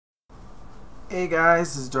Hey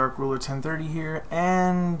guys, this is Dark Ruler 1030 here,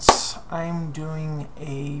 and I'm doing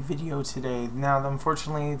a video today. Now,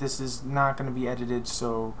 unfortunately, this is not going to be edited,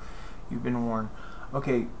 so you've been warned.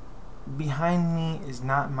 Okay, behind me is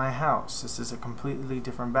not my house. This is a completely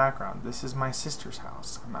different background. This is my sister's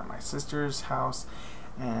house. I'm at my sister's house,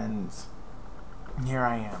 and here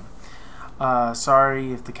I am.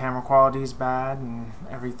 Sorry if the camera quality is bad and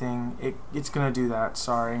everything. It's going to do that.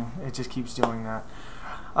 Sorry. It just keeps doing that.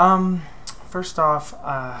 First off,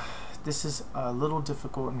 this is a little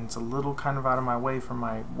difficult and it's a little kind of out of my way for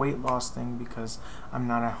my weight loss thing because I'm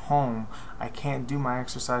not at home. I can't do my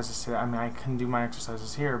exercises here. I mean, I can do my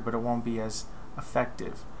exercises here, but it won't be as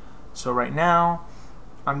effective. So right now,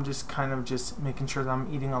 I'm just kind of making sure that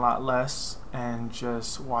I'm eating a lot less and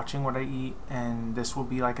just watching what I eat, and this will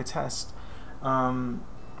be like a test. So I'm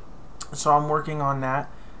working on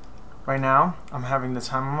that. Right now, I'm having the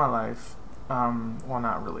time of my life. Well,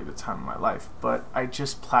 not really the time of my life, but I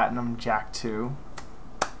just platinum Jack 2.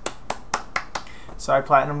 So I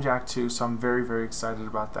platinum Jack 2, so I'm very, very excited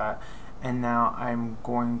about that. And now I'm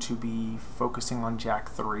going to be focusing on Jack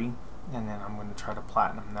 3, and then I'm going to try to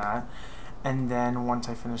platinum that. And then once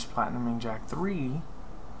I finish platinuming Jack 3,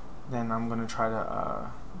 then I'm going to try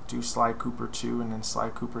to do Sly Cooper 2 and then Sly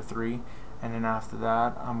Cooper 3. And then after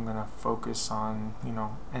that, I'm going to focus on,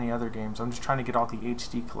 any other games. I'm just trying to get all the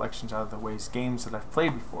HD collections out of the way, games that I've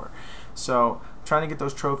played before. So, I'm trying to get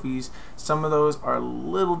those trophies. Some of those are a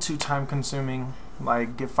little too time consuming.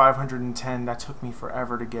 Like, get 510, that took me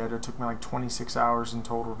forever to get. It took me like 26 hours in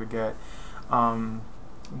total to get.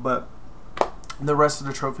 But the rest of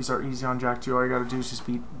the trophies are easy on Jack 2. All you gotta do is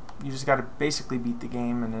you just gotta basically beat the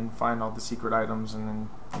game and then find all the secret items, and then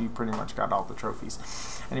you pretty much got all the trophies.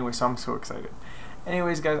 Anyway, so I'm so excited.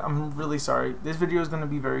 Anyways, guys, I'm really sorry. This video is gonna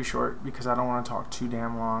be very short because I don't want to talk too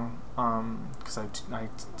damn long. Because I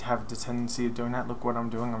have the tendency of doing that. Look what I'm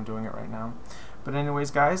doing. I'm doing it right now. But anyways,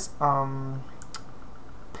 guys,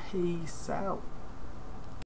 peace out.